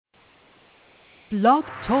Blog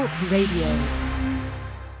Talk Radio.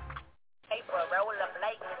 Roll up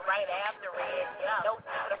late right after it. Yeah. No,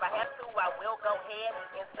 but if I have to, I will go ahead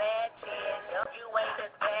and sad shit. You ain't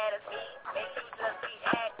as bad as me. Make you just be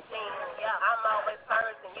acting. Yeah, I'm always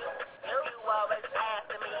first and you always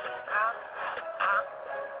after me.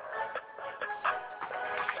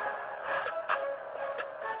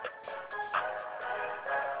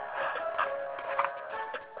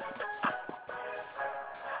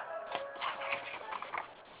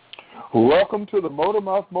 Welcome to the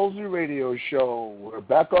Motormouth Mosley Radio Show. We're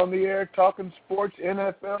back on the air talking sports,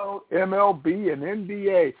 NFL, MLB, and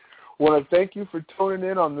NBA. I want to thank you for tuning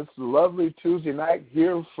in on this lovely Tuesday night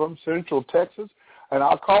here from Central Texas. And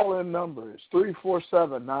our call-in number is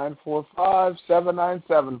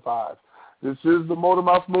 347-945-7975. This is the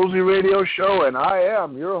Motormouth Mosley Radio Show, and I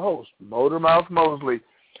am your host, Motormouth Mosley.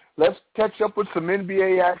 Let's catch up with some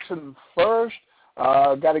NBA action first.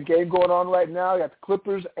 Got a game going on right now. Got the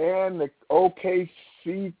Clippers and the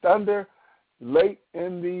OKC Thunder. Late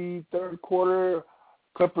in the third quarter,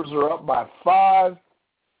 Clippers are up by 5.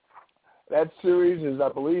 That series is, I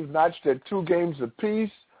believe, notched at 2 games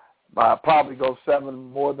apiece. Probably go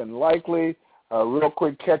 7 more than likely. Real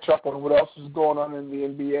quick catch up on what else is going on in the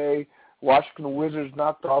NBA. Washington Wizards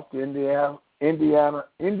knocked off the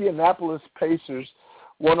Indianapolis Pacers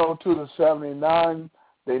 102-79.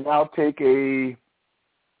 They now take a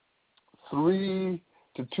 3-2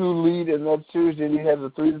 lead in that series. Indy has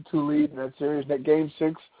a 3-2 lead in that series. That game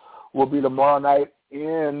 6 will be tomorrow night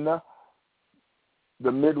in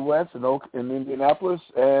the Midwest in Indianapolis.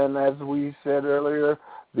 And as we said earlier,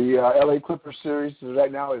 the LA Clippers series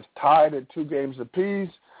right now is tied at 2 games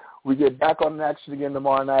apiece. We get back on action again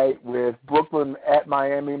tomorrow night with Brooklyn at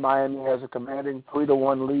Miami. Miami has a commanding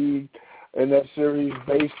 3-1 lead in that series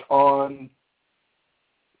based on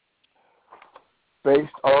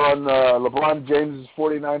LeBron James'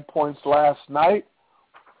 49 points last night.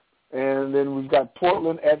 And then we've got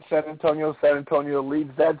Portland at San Antonio. San Antonio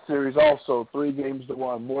leads that series also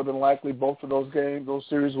 3-1. More than likely, both of those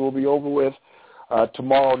series will be over with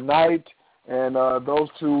tomorrow night. And those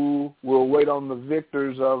two will wait on the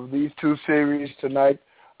victors of these 2 series tonight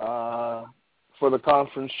for the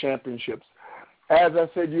conference championships. As I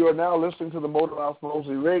said, you are now listening to the Motormouth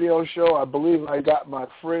Mosley Radio Show. I believe I got my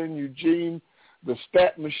friend Eugene, the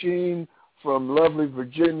stat machine from lovely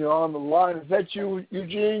Virginia, on the line. Is that you,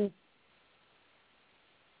 Eugene?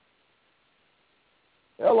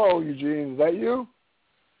 Hello, Eugene. Is that you?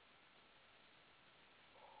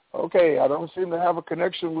 Okay, I don't seem to have a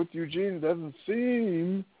connection with Eugene. It doesn't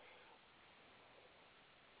seem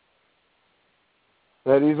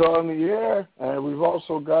that he's on the air. And we've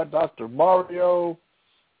also got Dr. Mario,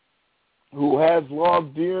 who has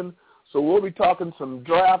logged in. So we'll be talking some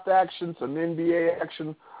draft action, some NBA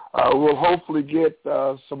action. We'll hopefully get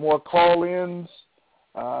some more call-ins.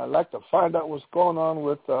 I'd like to find out what's going on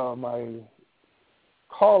with my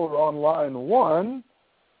caller on line 1.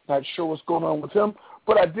 Not sure what's going on with him.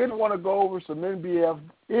 But I did want to go over some NFL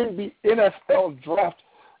draft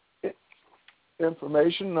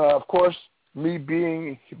information. Of course, me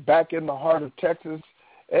being back in the heart of Texas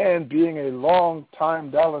and being a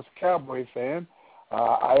long-time Dallas Cowboy fan,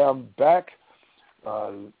 I am back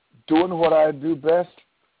doing what I do best,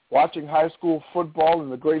 watching high school football in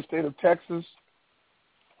the great state of Texas.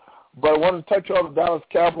 But I want to touch on the Dallas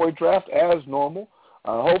Cowboy draft as normal.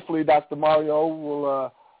 Hopefully Dr. Mario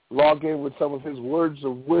will log in with some of his words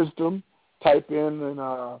of wisdom. Type in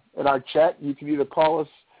our chat. You can either call us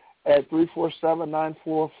at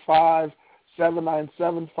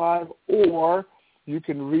 347-945-7975, or you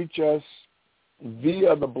can reach us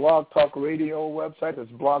via the Blog Talk Radio website. That's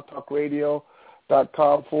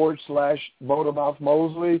blogtalkradio.com/Motormouth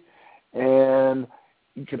Mosley. And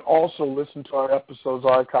you can also listen to our episodes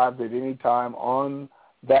archived at any time on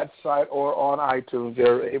that site or on iTunes.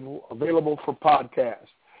 They're available for podcast.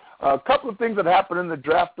 A couple of things that happened in the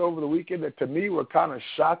draft over the weekend that to me were kind of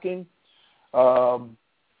shocking.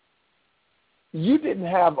 You didn't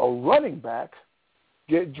have a running back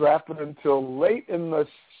get drafted until late in the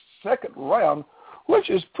second round, which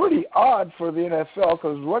is pretty odd for the NFL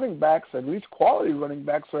because running backs, at least quality running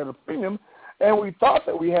backs, are at a premium, and we thought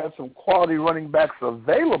that we had some quality running backs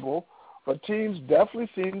available, but teams definitely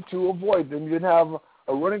seemed to avoid them. You didn't have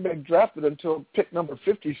a running back drafted until pick number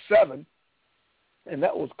 57, and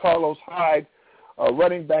that was Carlos Hyde, a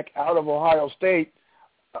running back out of Ohio State.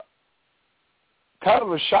 Kind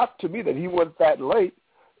of a shock to me that he went that late.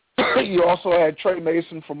 You also had Trey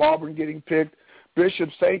Mason from Auburn getting picked,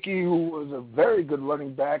 Bishop Sankey, who was a very good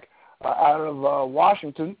running back out of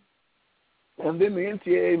Washington, and then the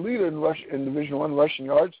NCAA leader in Division I rushing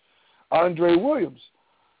yards, Andre Williams.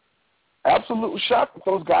 Absolute shock that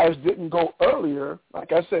those guys didn't go earlier.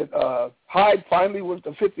 Like I said, Hyde finally was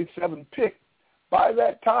the 57th pick. By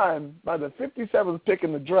that time, by the 57th pick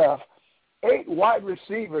in the draft, 8 wide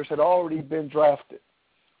receivers had already been drafted.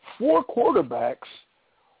 4 quarterbacks,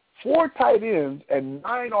 4 tight ends, and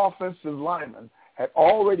 9 offensive linemen had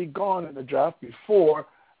already gone in the draft before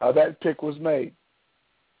that pick was made.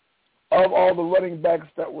 Of all the running backs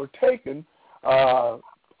that were taken,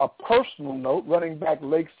 a personal note, running back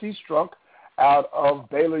Lake Seastrunk out of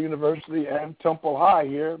Baylor University and Temple High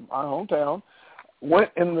here, my hometown, went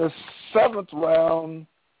in the 7th round,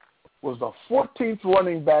 was the 14th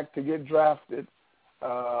running back to get drafted,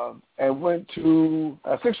 and went to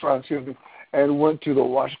 6th round, and went to the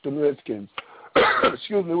Washington Redskins.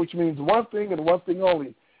 Which means one thing and one thing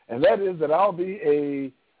only, and that is that I'll be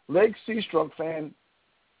a Lake Seastrunk fan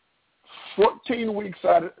 14 weeks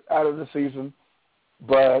out of the season,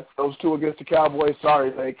 but those 2 against the Cowboys,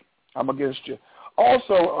 sorry, Lake, I'm against you.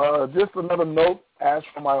 Also, just another note, as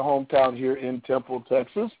for my hometown here in Temple,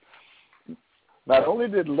 Texas, not only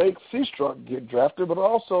did Lake Seastrunk get drafted, but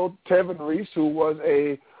also Tevin Reese, who was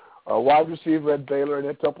a wide receiver at Baylor and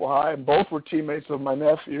at Temple High, and both were teammates of my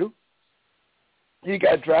nephew. He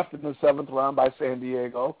got drafted in the 7th round by San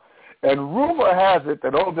Diego. And rumor has it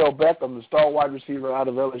that Odell Beckham, the star wide receiver out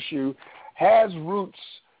of LSU, has roots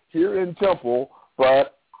here in Temple,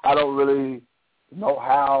 but I don't really know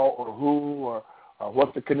how or who or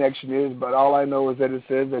what the connection is. But all I know is that it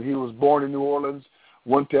says that he was born in New Orleans,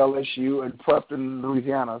 went to LSU, and prepped in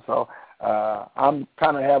Louisiana. So I'm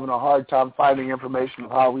kind of having a hard time finding information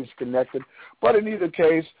of how he's connected. But in either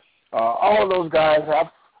case, all of those guys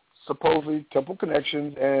have supposedly Temple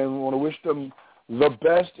connections, and want to wish them the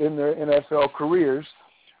best in their NFL careers.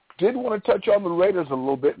 Did want to touch on the Raiders a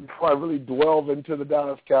little bit before I really delve into the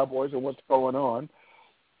Dallas Cowboys and what's going on.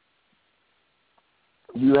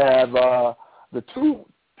 You have the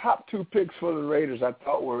top two picks for the Raiders I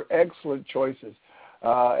thought were excellent choices.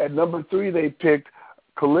 At number 3, they picked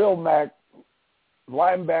Khalil Mack,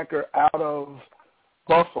 linebacker out of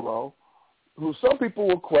Buffalo, who some people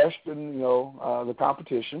will question, the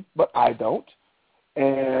competition, but I don't.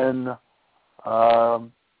 And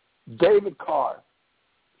Derek Carr,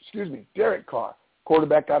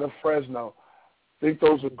 quarterback out of Fresno. I think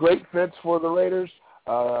those are great fits for the Raiders.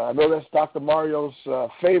 I know that's Dr. Mario's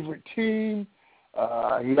favorite team.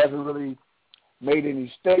 He hasn't really made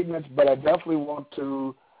any statements, but I definitely want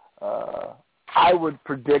to I would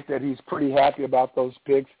predict that he's pretty happy about those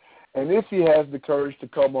picks. And if he has the courage to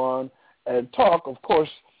come on and talk, of course,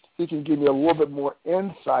 he can give me a little bit more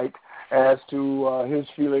insight as to his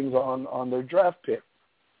feelings on their draft pick.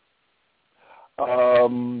 A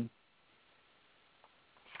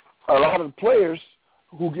lot of players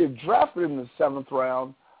who get drafted in the 7th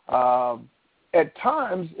round, at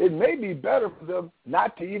times it may be better for them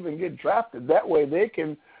not to even get drafted. That way they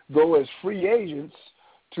can go as free agents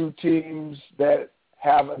to teams that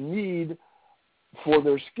have a need for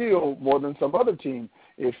their skill more than some other team.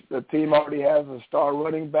 If the team already has a star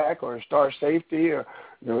running back or a star safety or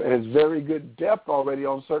has very good depth already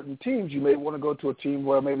on certain teams, you may want to go to a team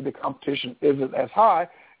where maybe the competition isn't as high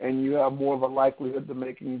and you have more of a likelihood of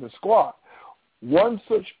making the squad. One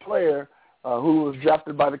such player who was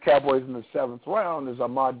drafted by the Cowboys in the 7th round is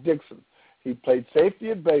Ahmad Dixon. He played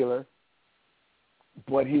safety at Baylor,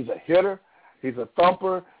 but he's a hitter. He's a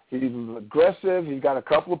thumper. He's aggressive. He's got a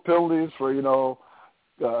couple of penalties for,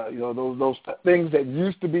 those things that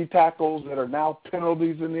used to be tackles that are now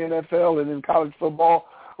penalties in the NFL and in college football.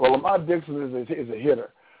 Well, Ahmad Dixon is a hitter.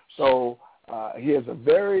 So he has a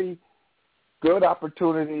very good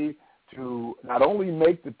opportunity to not only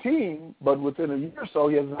make the team, but within a year or so,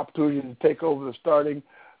 he has an opportunity to take over the starting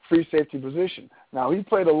free safety position. Now, he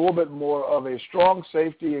played a little bit more of a strong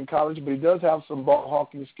safety in college, but he does have some ball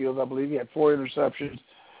hawking skills. I believe he had 4 interceptions.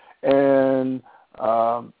 And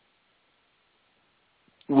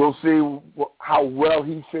we'll see how well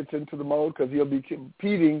he fits into the mold because he'll be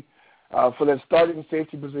competing for that starting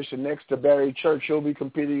safety position next to Barry Church. He'll be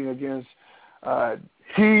competing against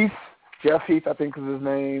Jeff Heath, I think is his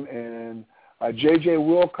name, and J.J.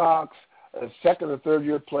 Wilcox, a second or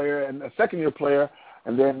third-year player, and a second-year player,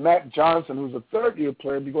 and then Matt Johnson, who's a third-year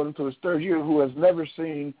player, be going into his 3rd year, who has never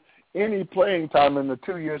seen any playing time in the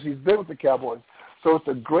 2 years he's been with the Cowboys. So it's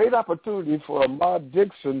a great opportunity for Ahmad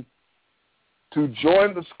Dixon to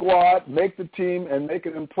join the squad, make the team, and make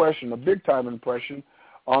an impression, a big-time impression,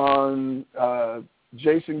 on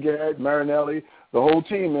Jason Garrett, Marinelli, the whole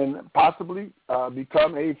team, and possibly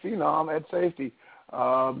become a phenom at safety.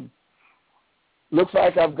 Looks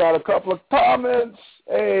like I've got a couple of comments.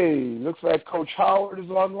 Hey, looks like Coach Howard is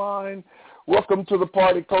online. Welcome to the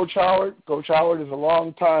party, Coach Howard. Coach Howard is a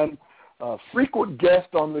long-time frequent guest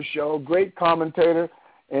on the show, great commentator,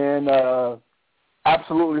 and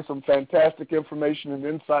absolutely some fantastic information and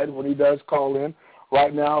insight when he does call in.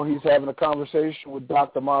 Right now he's having a conversation with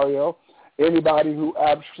Dr. Mario. Anybody who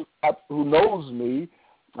knows me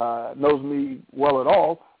well at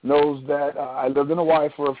all, knows that I lived in Hawaii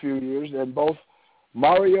for a few years, and both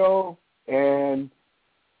Mario and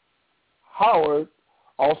Howard,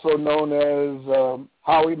 also known as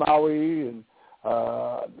Howie Maui, and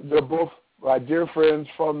they're both my dear friends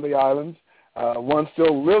from the islands. One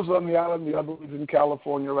still lives on the island. The other lives in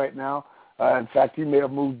California right now. In fact, he may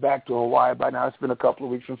have moved back to Hawaii by now. It's been a couple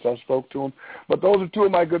of weeks since I spoke to him. But those are two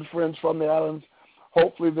of my good friends from the islands.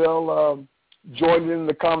 Hopefully they'll join in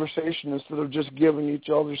the conversation instead of just giving each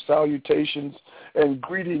other salutations and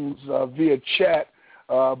greetings via chat.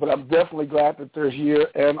 But I'm definitely glad that they're here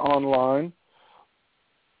and online.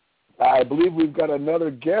 I believe we've got another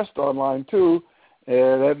guest online, too,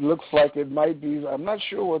 and it looks like it might be, I'm not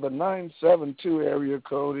sure where the 972 area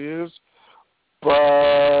code is,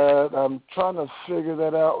 but I'm trying to figure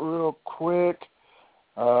that out real quick.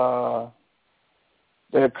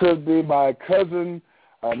 There could be my cousin,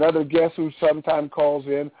 another guest who sometimes calls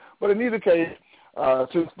in. But in either case,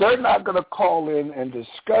 since they're not going to call in and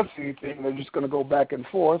discuss anything, they're just going to go back and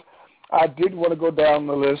forth, I did want to go down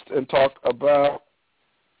the list and talk about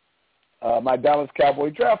my Dallas Cowboy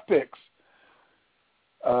draft picks.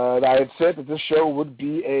 I had said that this show would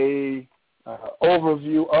be a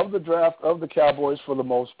overview of the draft of the Cowboys for the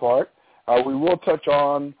most part. We will touch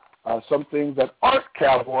on some things that aren't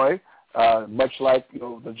Cowboy, much like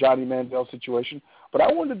the Johnny Mandel situation. But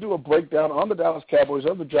I wanted to do a breakdown on the Dallas Cowboys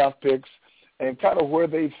of the draft picks and kind of where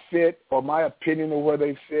they fit, or my opinion of where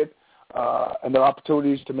they fit, and their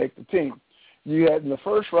opportunities to make the team. You had in the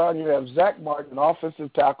first round, you have Zach Martin, an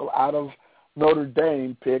offensive tackle out of Notre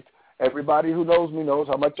Dame, picked. Everybody who knows me knows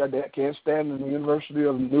how much I can't stand the University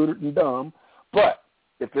of Notre Dame. But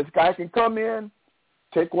if this guy can come in,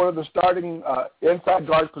 take one of the starting inside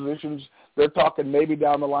guard positions, they're talking maybe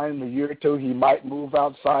down the line in a year or two he might move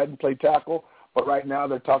outside and play tackle. But right now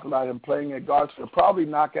they're talking about him playing at guard. So they'll probably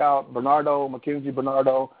knock out Mackenzie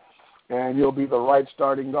Bernardo, and he'll be the right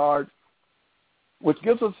starting guard, which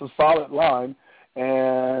gives us a solid line.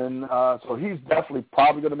 And so he's definitely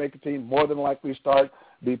probably going to make a team, more than likely start,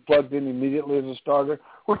 be plugged in immediately as a starter,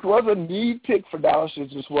 which was a need pick for Dallas.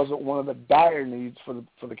 It just wasn't one of the dire needs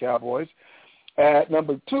for the Cowboys. At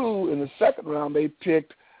number 2, in the second round, they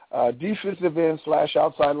picked defensive end /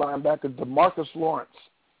 outside linebacker DeMarcus Lawrence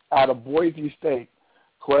out of Boise State.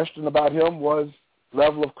 Question about him was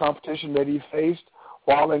level of competition that he faced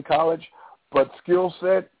while in college, but skill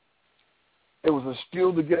set, it was a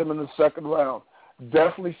steal to get him in the second round.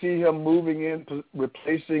 Definitely see him moving into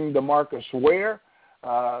replacing DeMarcus Ware.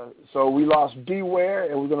 So we lost D.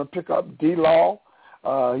 Ware, and we're going to pick up D. Law.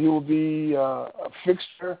 He will be a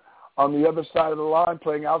fixture on the other side of the line,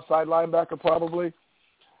 playing outside linebacker probably.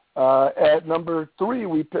 At number 3,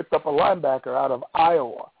 we picked up a linebacker out of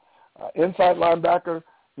Iowa. Inside linebacker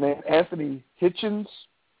named Anthony Hitchens.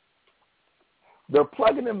 They're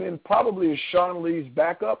plugging him in probably as Sean Lee's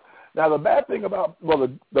backup. Now, the bad thing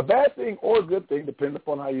the bad thing or good thing, depending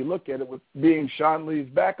upon how you look at it, with being Sean Lee's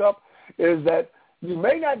backup, is that you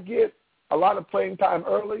may not get a lot of playing time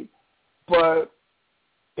early, but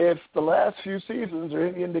if the last few seasons are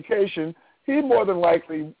any indication, he more than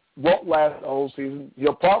likely won't last the whole season.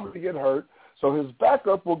 He'll probably get hurt, so his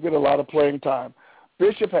backup will get a lot of playing time.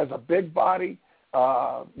 Bishop has a big body.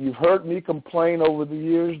 You've heard me complain over the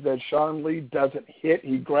years that Sean Lee doesn't hit.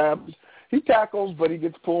 He grabs. He tackles, but he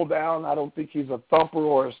gets pulled down. I don't think he's a thumper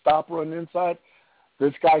or a stopper on the inside.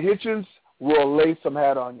 This guy Hitchens will lay some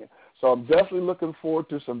hat on you. So I'm definitely looking forward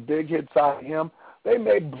to some big hits out of him. They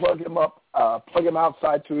may plug him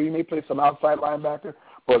outside too. He may play some outside linebacker,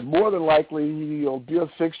 but more than likely he'll be a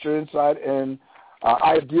fixture inside, and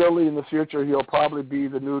ideally in the future he'll probably be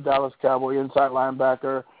the new Dallas Cowboy inside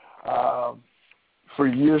linebacker for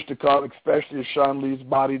years to come, especially if Sean Lee's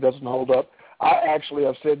body doesn't hold up. I actually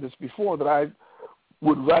have said this before, that I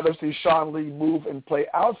would rather see Sean Lee move and play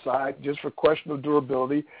outside just for question of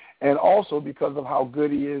durability, and also because of how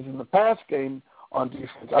good he is in the pass game on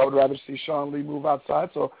defense. I would rather see Sean Lee move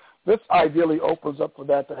outside. So this ideally opens up for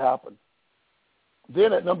that to happen.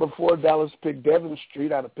 Then at number 4, Dallas picked Devin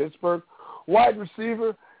Street out of Pittsburgh. Wide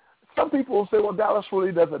receiver. Some people will say, well, Dallas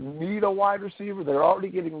really doesn't need a wide receiver. They're already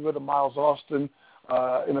getting rid of Miles Austin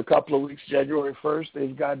in a couple of weeks, January 1st.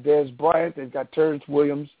 They've got Dez Bryant. They've got Terrence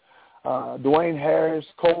Williams, Dwayne Harris,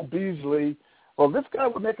 Cole Beasley. well, this guy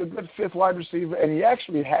would make a good fifth wide receiver, and he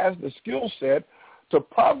actually has the skill set to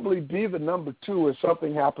probably be the number 2 if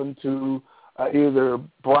something happened to either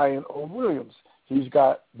Bryant or Williams. He's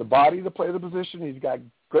got the body to play the position. He's got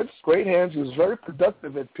great hands. He was very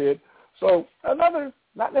productive at Pitt. So another,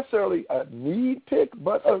 not necessarily a need pick,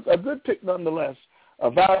 but a good pick nonetheless, a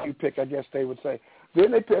value pick, I guess they would say. Then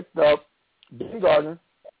they picked up Ben Gardner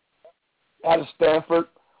out of Stanford,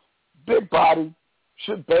 big body,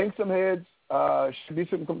 should bang some heads, should be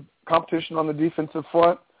some competition on the defensive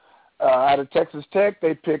front. Out of Texas Tech,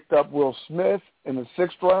 they picked up Will Smith in the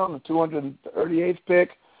 6th round, the 238th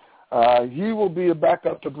pick. He will be a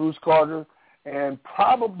backup to Bruce Carter and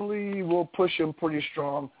probably will push him pretty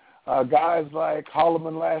strong. Guys like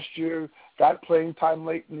Holloman last year got playing time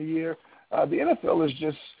late in the year. The NFL is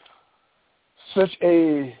just such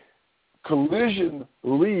a collision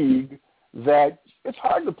league that it's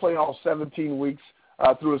hard to play all 17 weeks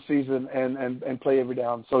through a season and play every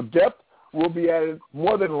down. So depth will be added.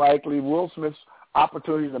 More than likely, Will Smith's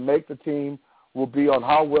opportunity to make the team will be on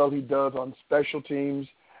how well he does on special teams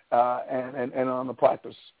and on the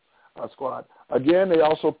practice squad. Again, they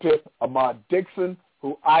also picked Ahmad Dixon,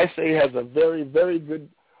 who I say has a very, very good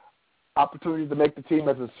opportunity to make the team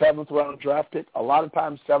as a 7th-round draft pick. A lot of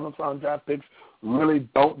times 7th-round draft picks really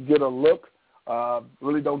don't get a look,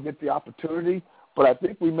 really don't get the opportunity. But I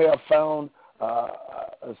think we may have found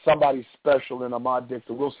somebody special in Ahmad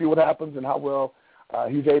Dixon. We'll see what happens and how well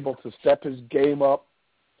he's able to step his game up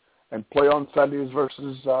and play on Sundays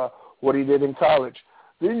versus what he did in college.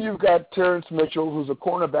 Then you've got Terrence Mitchell, who's a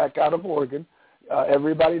cornerback out of Oregon.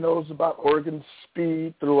 Everybody knows about Oregon's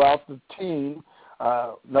speed throughout the team.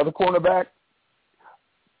 Another cornerback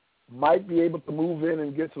might be able to move in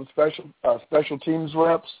and get some special teams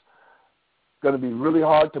reps. Going to be really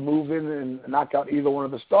hard to move in and knock out either one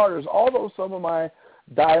of the starters, although some of my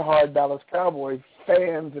diehard Dallas Cowboys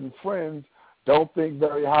fans and friends don't think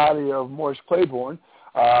very highly of Morris Claiborne.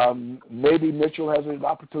 Maybe Mitchell has an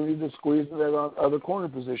opportunity to squeeze in that other corner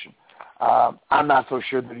position. I'm not so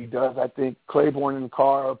sure that he does. I think Claiborne and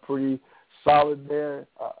Carr are pretty solid there,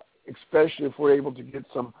 especially if we're able to get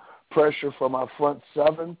some pressure from our front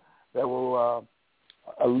 7 that will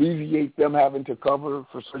alleviate them having to cover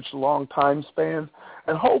for such long time spans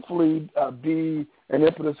and hopefully be an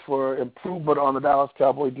impetus for improvement on the Dallas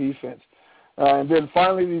Cowboy defense. And then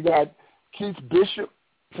finally we got Keith Bishop,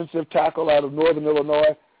 defensive tackle out of Northern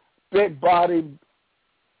Illinois, big body.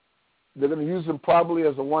 They're going to use him probably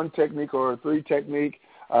as a 1 technique or a 3 technique,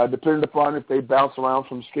 depending upon if they bounce around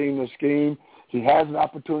from scheme to scheme. He has an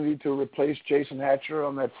opportunity to replace Jason Hatcher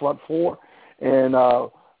on that front 4. And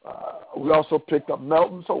we also picked up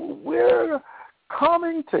Melton. So we're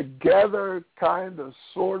coming together kind of,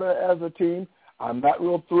 sort of as a team. I'm not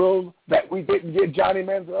real thrilled that we didn't get Johnny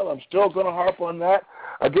Manziel. I'm still going to harp on that.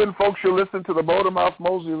 Again, folks, you're listening to the Motormouth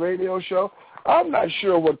Mosley radio show. I'm not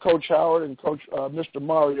sure what Coach Howard and Coach Mr.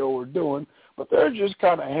 Mario were doing, but they're just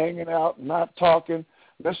kind of hanging out, not talking,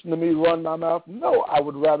 listening to me run my mouth. No, I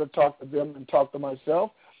would rather talk to them than talk to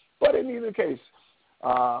myself. But in either case,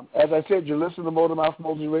 as I said, you're listening to the Motormouth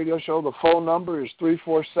Mosley radio show. The phone number is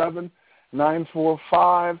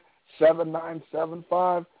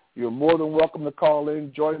 347-945-7975. You're more than welcome to call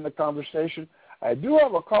in, join the conversation. I do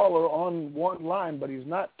have a caller on one line, but he's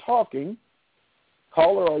not talking.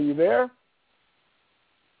 Caller, are you there?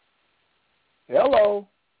 Hello.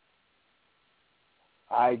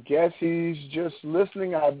 I guess he's just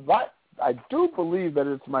listening. I do believe that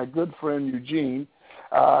it's my good friend Eugene,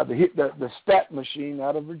 the stat machine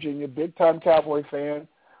out of Virginia, big-time Cowboy fan,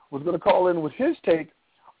 was going to call in with his take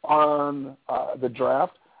on the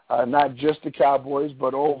draft. Not just the Cowboys,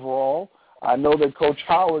 but overall. I know that Coach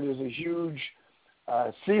Howard is a huge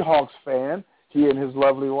Seahawks fan. He and his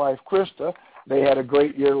lovely wife, Krista, they had a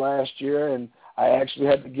great year last year, and I actually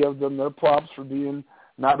had to give them their props for being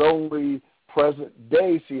not only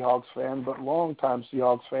present-day Seahawks fan, but longtime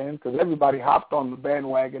Seahawks fan, because everybody hopped on the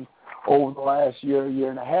bandwagon over the last year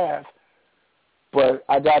and a half. But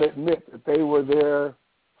I got to admit that they were there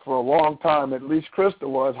for a long time. At least Krista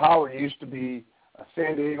was. Howard used to be a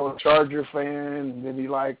San Diego Charger fan, and then he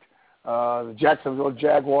liked the Jacksonville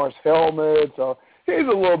Jaguars helmet. So he's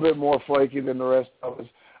a little bit more flaky than the rest of us.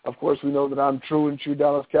 Of course, we know that I'm true and true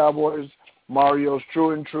Dallas Cowboys. Mario's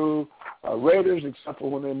true and true Raiders, except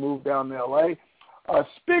for when they moved down to L.A.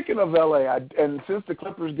 Speaking of L.A., and since the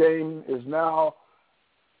Clippers game is now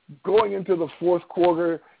going into the fourth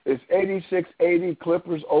quarter, it's 86-80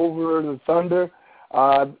 Clippers over the Thunder.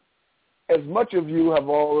 As much of you have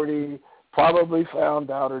already probably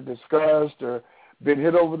found out or discussed or been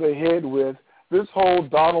hit over the head with, this whole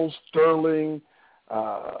Donald Sterling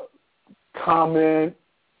comment,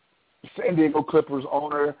 San Diego Clippers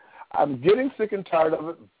owner. I'm getting sick and tired of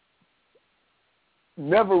it.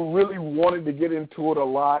 Never really wanted to get into it a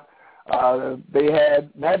lot. They had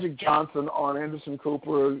Magic Johnson on Anderson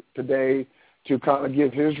Cooper today to kind of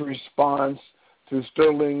give his response to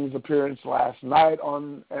Sterling's appearance last night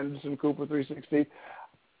on Anderson Cooper 360.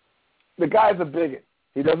 The guy's a bigot.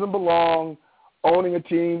 He doesn't belong owning a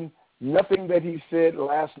team. Nothing that he said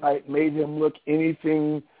last night made him look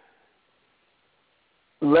anything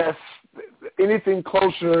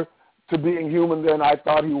closer to being human than I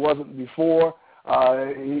thought he wasn't before.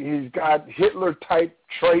 He's got Hitler-type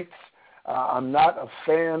traits. I'm not a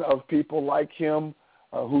fan of people like him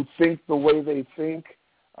who think the way they think.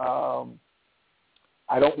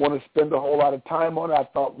 I don't want to spend a whole lot of time on it. I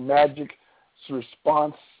thought Magic's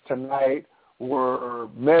response tonight were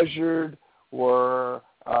measured, were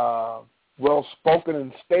well-spoken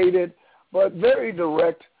and stated, but very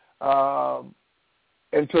direct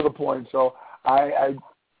and to the point. So I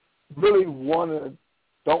really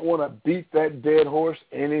don't want to beat that dead horse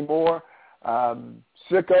anymore.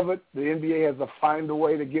 Sick of it. The NBA has to find a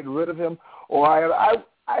way to get rid of him. Or I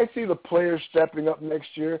see the players stepping up next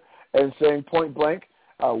year and saying point blank,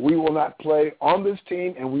 we will not play on this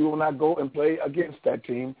team and we will not go and play against that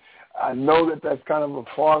team. I know that that's kind of a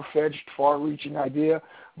far-fetched, far-reaching idea,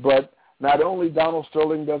 but not only Donald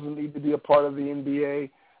Sterling doesn't need to be a part of the NBA,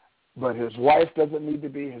 but his wife doesn't need to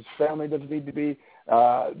be, his family doesn't need to be.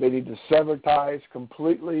 They need to sever ties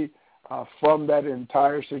completely from that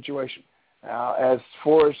entire situation. As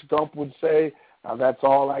Forrest Gump would say, that's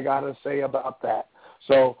all I got to say about that.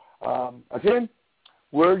 So, again,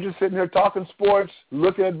 we're just sitting here talking sports,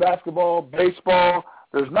 looking at basketball, baseball.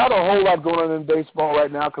 There's not a whole lot going on in baseball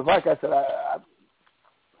right now because, like I said,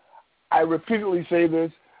 I repeatedly say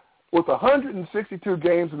this. With 162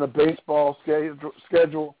 games in the baseball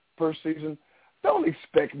schedule per season, don't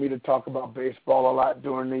expect me to talk about baseball a lot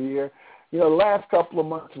during the year. The last couple of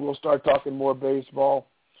months we'll start talking more baseball,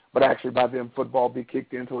 but actually by then football will be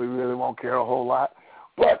kicked in, so we really won't care a whole lot.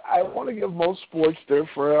 But I want to give most sports their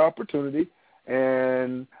fair opportunity,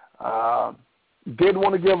 and did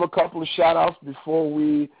want to give a couple of shout-outs before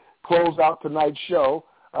we close out tonight's show.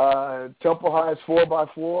 Temple High's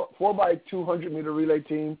 4x200-meter relay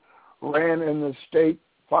team ran in the state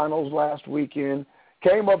finals last weekend.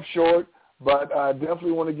 Came up short, but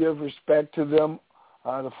definitely want to give respect to them,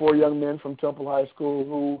 the four young men from Temple High School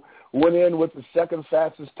who went in with the second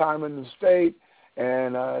fastest time in the state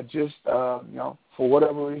and for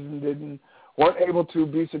whatever reason weren't able to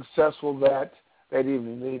be successful that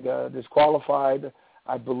evening. They disqualified,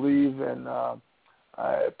 I believe, and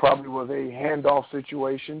it probably was a handoff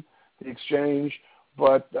situation, the exchange.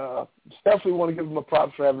 But definitely want to give them a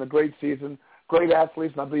props for having a great season, great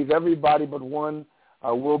athletes, and I believe everybody but one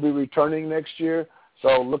will be returning next year.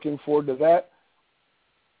 So looking forward to that.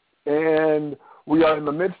 And we are in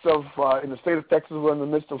the midst of, in the state of Texas, we're in the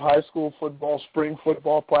midst of high school football, spring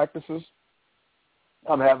football practices.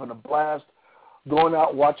 I'm having a blast going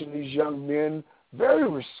out watching these young men, very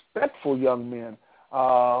respectful young men.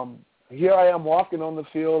 Here I am walking on the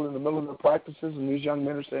field in the middle of the practices, and these young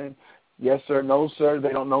men are saying, yes, sir, no, sir. They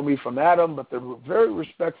don't know me from Adam, but they're very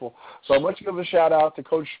respectful. So I want to give a shout-out to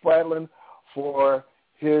Coach Spradlin for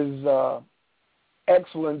his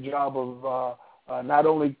excellent job of not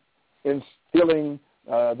only instilling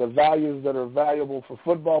the values that are valuable for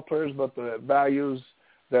football players, but the values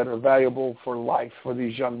that are valuable for life for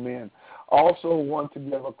these young men. Also want to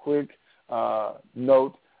give a quick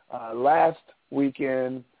note. Last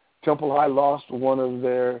weekend, Temple High lost one of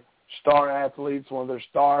their star athletes, one of their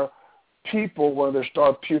star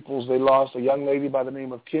pupils. They lost a young lady by the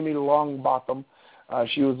name of Kimmy Longbottom.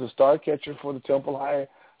 She was the star catcher for the Temple High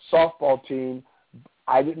softball team.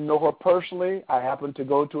 I didn't know her personally. I happened to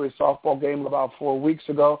go to a softball game about 4 weeks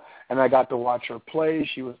ago, and I got to watch her play.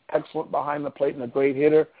 She was excellent behind the plate and a great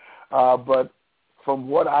hitter. But from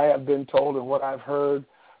what I have been told and what I've heard,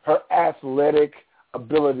 her athletic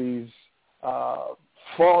abilities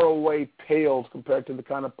far away paled compared to the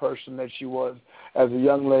kind of person that she was as a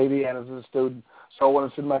young lady and as a student. So I want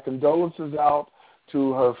to send my condolences out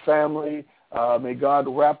to her family. May God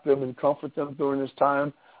wrap them and comfort them during this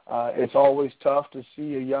time. It's always tough to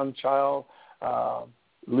see a young child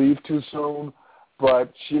leave too soon,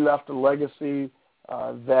 but she left a legacy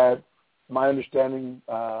that my understanding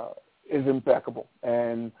is impeccable,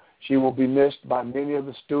 and she will be missed by many of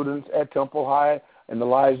the students at Temple High and the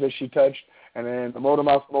lives that she touched. And then the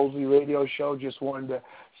Motormouth Mosley radio show just wanted to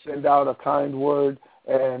send out a kind word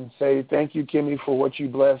and say thank you, Kimmy, for what you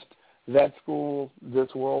blessed that school,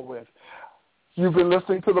 this world with. You've been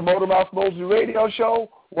listening to the Motormouth Mosley radio show.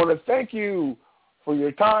 want to thank you for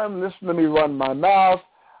your time. Listen to me run my mouth.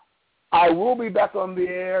 I will be back on the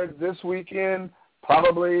air this weekend,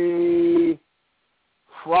 probably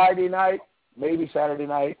Friday night, maybe Saturday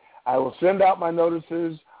night. I will send out my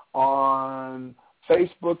notices on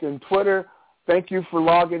Facebook and Twitter. Thank you for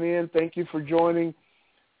logging in. Thank you for joining.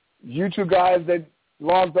 You two guys that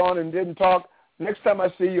logged on and didn't talk, next time I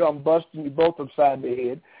see you, I'm busting you both upside the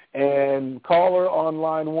head. And caller on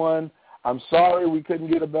line 1, I'm sorry we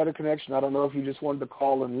couldn't get a better connection. I don't know if you just wanted to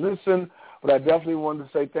call and listen, but I definitely wanted to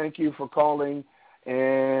say thank you for calling.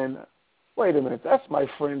 And wait a minute, that's my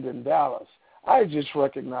friend in Dallas. I just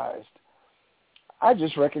recognized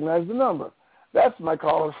the number. That's my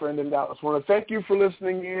caller friend in Dallas. I want to thank you for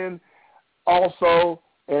listening in also,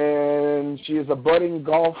 and she is a budding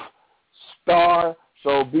golf star,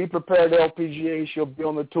 so be prepared, LPGA. She'll be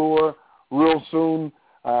on the tour real soon,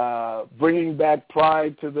 bringing back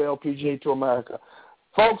pride to the LPGA to America.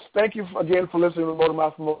 Folks, thank you again for listening to the Motor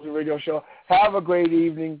Mouth Promotion Radio Show. Have a great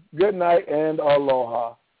evening. Good night and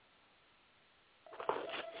aloha.